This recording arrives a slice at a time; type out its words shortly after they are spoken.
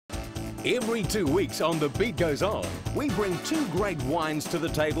Every 2 weeks on The Beat Goes On, we bring 2 great wines to the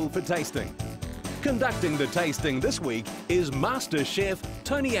table for tasting. Conducting the tasting this week is Master Chef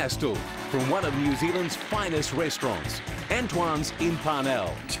Tony Astle from one of New Zealand's finest restaurants, Antoine's in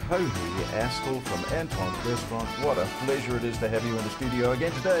Parnell. Tony Astle from Antoine's Restaurant. What a pleasure it is to have you in the studio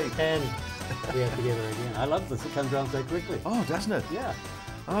again today. And we are together again. I love this. It comes around so quickly. Oh, doesn't it? Yeah.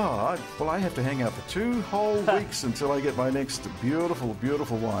 Oh, well, I have to hang out for 2 whole weeks until I get my next beautiful,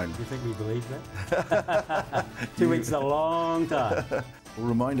 beautiful wine. Do you think we believe that? 2 weeks is a long time. We'll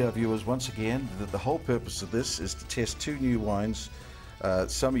remind our viewers once again that the whole purpose of this is to test 2 new wines.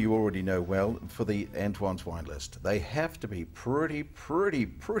 Some of you already know well, for the Antoine's wine list. They have to be pretty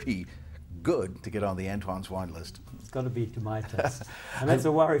good to get on the Antoine's wine list. It's got to be to my taste. And that's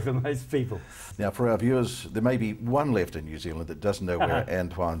a worry for most people. Now, for our viewers, there may be one left in New Zealand that doesn't know where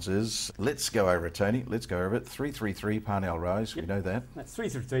Antoine's is. Let's go over it, Tony. Let's go over it. 333 Parnell Rise, we know that. That's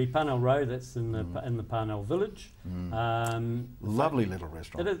 333 Parnell Road. That's in the Parnell village. Lovely little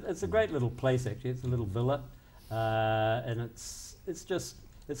restaurant. It's a great little place, actually. It's a little villa. And it's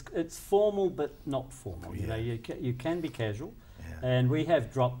formal but not formal. Yeah. You know, you can be casual. Yeah. And we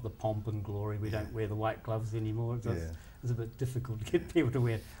have dropped the pomp and glory. We don't wear the white gloves anymore. It's a bit difficult to get people to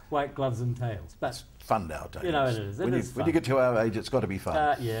wear white gloves and tails. But it's fun now, Tony. You know, it is. When you get to our age, it's got to be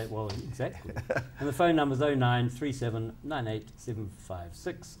fun. Yeah, well, exactly. And the phone number is 0937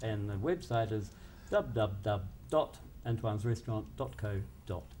 98756, and the website is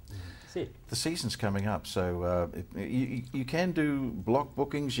www.antoinesrestaurant.co.nz. The season's coming up, so you can do block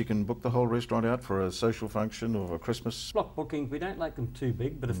bookings. You can book the whole restaurant out for a social function or a Christmas. Block bookings, we don't like them too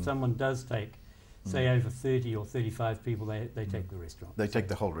big, but if someone does take, say, over 30 or 35 people, they take the restaurant. They take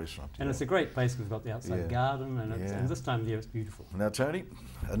the whole restaurant. And it's a great place. We've got the outside garden, and this time of year it's beautiful. Now, Tony,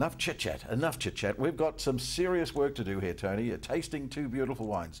 enough chit-chat, enough chit-chat. We've got some serious work to do here, Tony, tasting 2 beautiful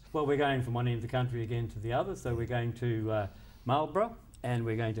wines. Well, we're going from one end of the country again to the other, so we're going to Marlborough, and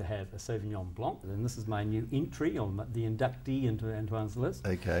we're going to have a Sauvignon Blanc, and this is my new entry, on the inductee into Antoine's list.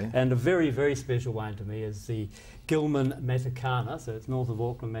 Okay. And a very, very special wine to me is the Gillman Matakana, so it's north of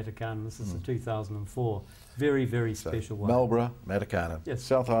Auckland Matakana. This is a 2004, very, very special wine. Marlborough, Matakana, yes.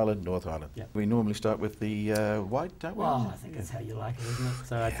 South Island, North Island. Yep. We normally start with the white, don't we? Well, I think that's how you like it, isn't it?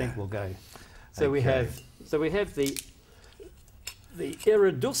 So I think we'll go. So we have the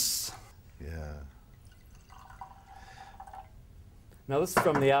Eradus. Yeah. Now this is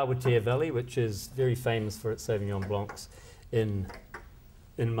from the Awatere Valley, which is very famous for its Sauvignon Blancs in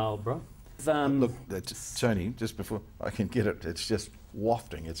Marlborough. Look, Tony, just before I can get it, it's just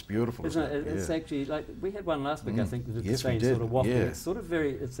wafting. It's beautiful, isn't it? It's actually like, we had one last week, I think, that did the Yes, same we did. sort of wafting. Yeah. It's sort of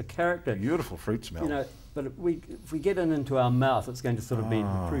it's a character. Beautiful fruit smell. You know, but if we get it into our mouth, it's going to sort of be,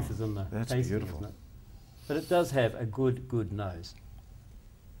 the proof is in the that's tasting, beautiful. isn't it? But it does have a good nose.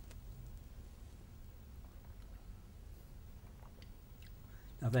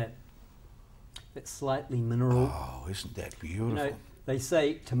 Now that slightly mineral. Oh, isn't that beautiful? You know, they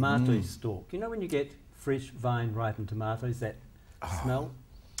say tomato stalk. You know when you get fresh vine-ripened tomatoes, that smell?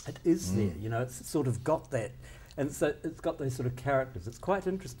 It is there. You know, it's sort of got that. And so it's got those sort of characters. It's quite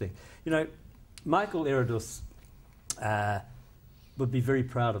interesting. You know, Michael Eradus would be very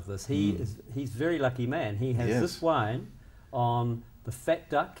proud of this. He's a very lucky man. He has this wine on the Fat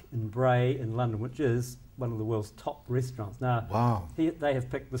Duck in Bray in London, which is one of the world's top restaurants. Now, they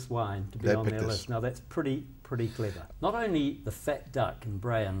have picked this wine to be on their list. Now, that's pretty clever. Not only the Fat Duck in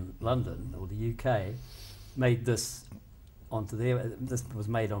Bray in London, or the UK, made this onto this was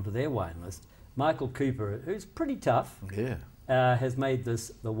made onto their wine list. Michael Cooper, who's pretty tough, has made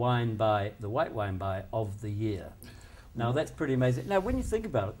this the white wine buy of the year. Now, that's pretty amazing. Now, when you think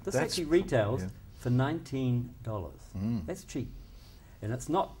about it, this actually retails for $19. That's cheap. And it's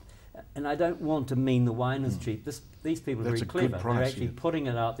not, and I don't want to mean the wine is cheap. These people are very clever. They're actually putting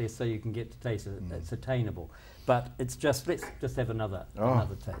it out there so you can get to taste it. It's attainable. But it's just, let's just have another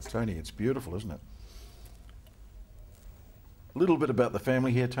taste. Tony, it's beautiful, isn't it? A little bit about the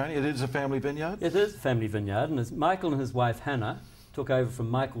family here, Tony. It is a family vineyard? It is a family vineyard, and Michael and his wife Hannah took over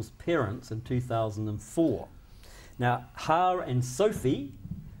from Michael's parents in 2004. Now, Har and Sophie,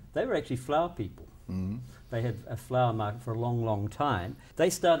 they were actually flower people. They had a flower market for a long time. They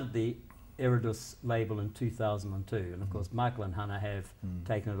started the Eradus label in 2002, and of course Michael and Hannah have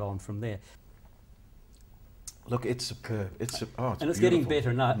taken it on from there. Look, it's superb. It's getting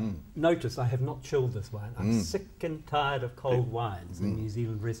better now. Notice I have not chilled this wine. I'm sick and tired of cold wines in New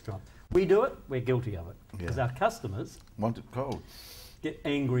Zealand restaurants. We do it, we're guilty of it. Because our customers want it cold. Get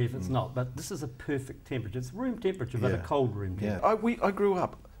angry if it's not. But this is a perfect temperature. It's room temperature, but a cold room temperature. I grew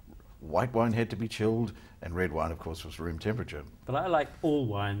up white wine had to be chilled, and red wine, of course, was room temperature. But I like all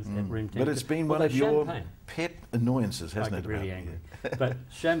wines at room temperature. But it's been one of your pet annoyances, hasn't it? I get really angry. But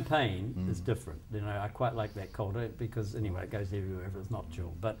champagne is different. You know, I quite like that colder because anyway, it goes everywhere if it's not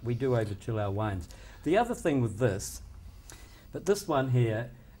chilled. But we do over chill our wines. The other thing with this, but this one here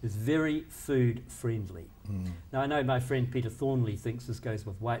is very food friendly. Now I know my friend Peter Thornley thinks this goes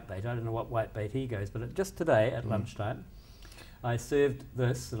with whitebait. I don't know what whitebait he goes, but just today at lunchtime, I served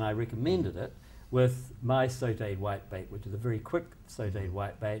this and I recommended it with my sautéed whitebait, which is a very quick sautéed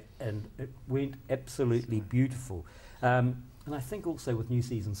whitebait, and it went absolutely beautiful. And I think also with New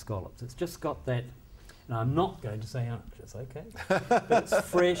Season scallops, it's just got that, and I'm not going to say unctuous, okay? But it's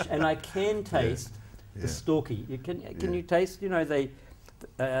fresh, and I can taste the stalky. Can you taste, you know, the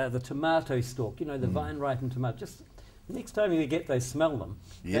tomato stalk, you know, the vine-ripened tomato. Just the next time you get those, smell them.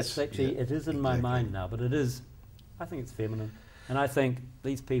 Yes, that's actually, it is in my mind now, but it is, I think it's feminine. And I think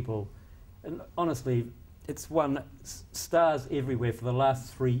these people, and honestly, it's won stars everywhere for the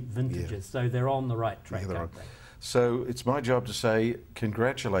last 3 vintages, so they're on the right track, aren't they? So it's my job to say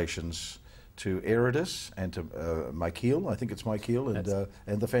congratulations to Eradus and to Michael, I think it's Michael, and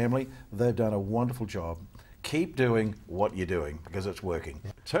the family. They've done a wonderful job. Keep doing what you're doing because it's working.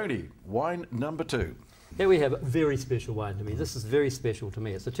 Tony, wine number 2. Here we have a very special wine to me. This is very special to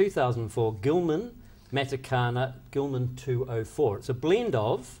me. It's a 2004 Gillman Matacana Gillman 204. It's a blend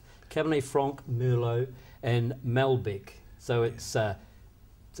of Cabernet Franc, Merlot, and Malbec. So it's and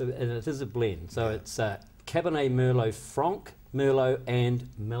it is a blend. So it's Cabernet Merlot Franc, Merlot, and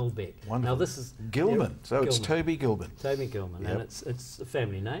Malbec. Wonderful. Now this is Gillman. So it's Toby Gillman. Toby Gillman, and it's a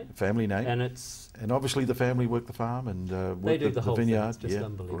family name. Family name. And obviously the family work the farm and work the whole vineyard. Thing. It's just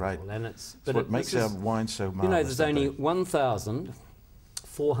unbelievable. Great. And it's what makes our wine so marvelous. You know, there's only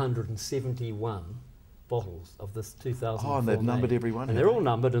 1,471 bottles of this 2004. Oh, and they've numbered every one. And they're all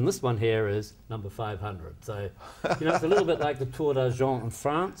numbered, and this one here is number 500. So, you know, it's a little bit like the Tour d'Argent in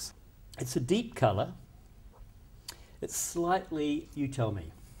France. It's a deep colour. It's slightly, you tell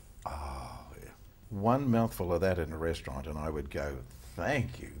me. Oh, yeah. One mouthful of that in a restaurant and I would go,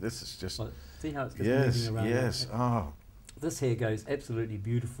 thank you. This is just... Well, see how it's just moving around? Yes, oh. This here goes absolutely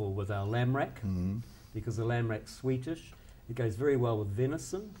beautiful with our lamb rack, because the lamb rack's sweetish. It goes very well with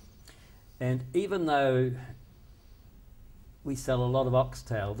venison. And even though we sell a lot of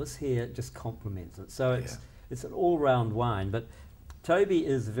oxtail, this here just complements it. So it's an all-round wine. But Toby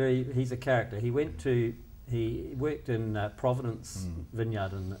is he's a character. He worked in Providence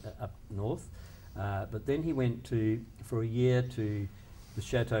Vineyard up north, but then he went for a year to the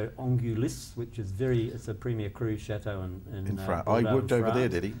Chateau Angulis, which is it's a premier cru chateau in France. Oh, he worked over there,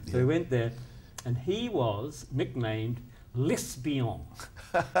 did he? So he went there, and he was nicknamed L'Espion,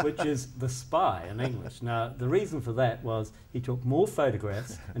 which is the spy in English. Now, the reason for that was he took more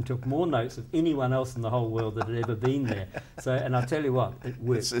photographs and took more notes of anyone else in the whole world that had ever been there. So, and I'll tell you what, it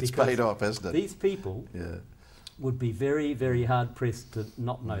worked. It's paid off, hasn't it? These people would be very, very hard-pressed to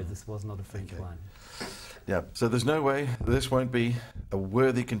not know this was not a French wine. Yeah, so there's no way this won't be a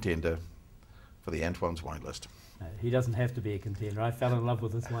worthy contender for the Antoine's wine list. No, he doesn't have to be a contender. I fell in love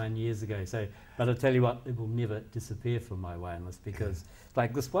with this wine years ago. But I'll tell you what, it will never disappear from my wine list because,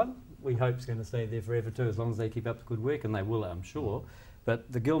 like this one, we hope is going to stay there forever too, as long as they keep up the good work, and they will, I'm sure.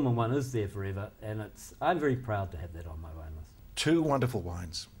 But the Gillman one is there forever, and I'm very proud to have that on my wine list. 2 wonderful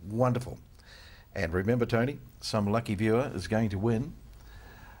wines, wonderful. And remember, Tony, some lucky viewer is going to win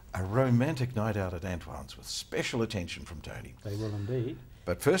a romantic night out at Antoine's with special attention from Tony. They will indeed.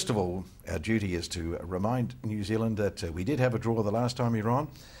 But first of all, our duty is to remind New Zealand that we did have a draw the last time you were on.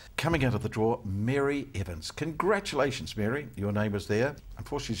 Coming out of the draw, Mary Evans. Congratulations, Mary. Your name was there.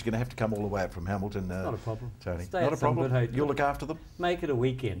 Unfortunately, she's going to have to come all the way up from Hamilton. Not a problem. Tony. Stay Not at a problem. Good hotel. You'll look after them? Make it a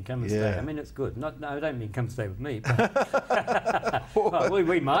weekend. Come and stay. I mean, it's good. No, I don't mean come stay with me. But well,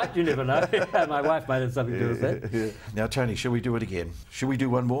 we might. You never know. My wife might have something to do with that. Now, Tony, shall we do it again? Shall we do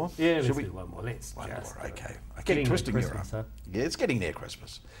one more? Yeah, let's do one more. One more, okay. I keep twisting near your Christmas, arm. Yeah, it's getting near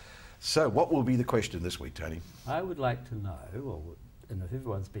Christmas. So what will be the question this week, Tony? I would like to know, and if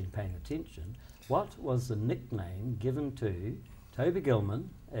everyone's been paying attention, what was the nickname given to Toby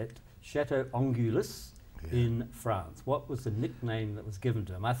Gillman at Chateau Angulis in France? What was the nickname that was given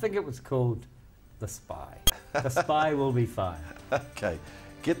to him? I think it was called The Spy. The Spy will be fine. Okay.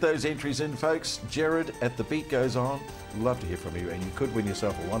 Get those entries in, folks. Jared at The Beat Goes On. Love to hear from you, and you could win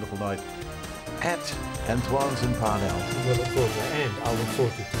yourself a wonderful night at Antoine's in Parnell. We'll look forward to it, and I'll look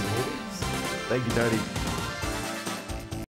forward to it. Thank you, Tony.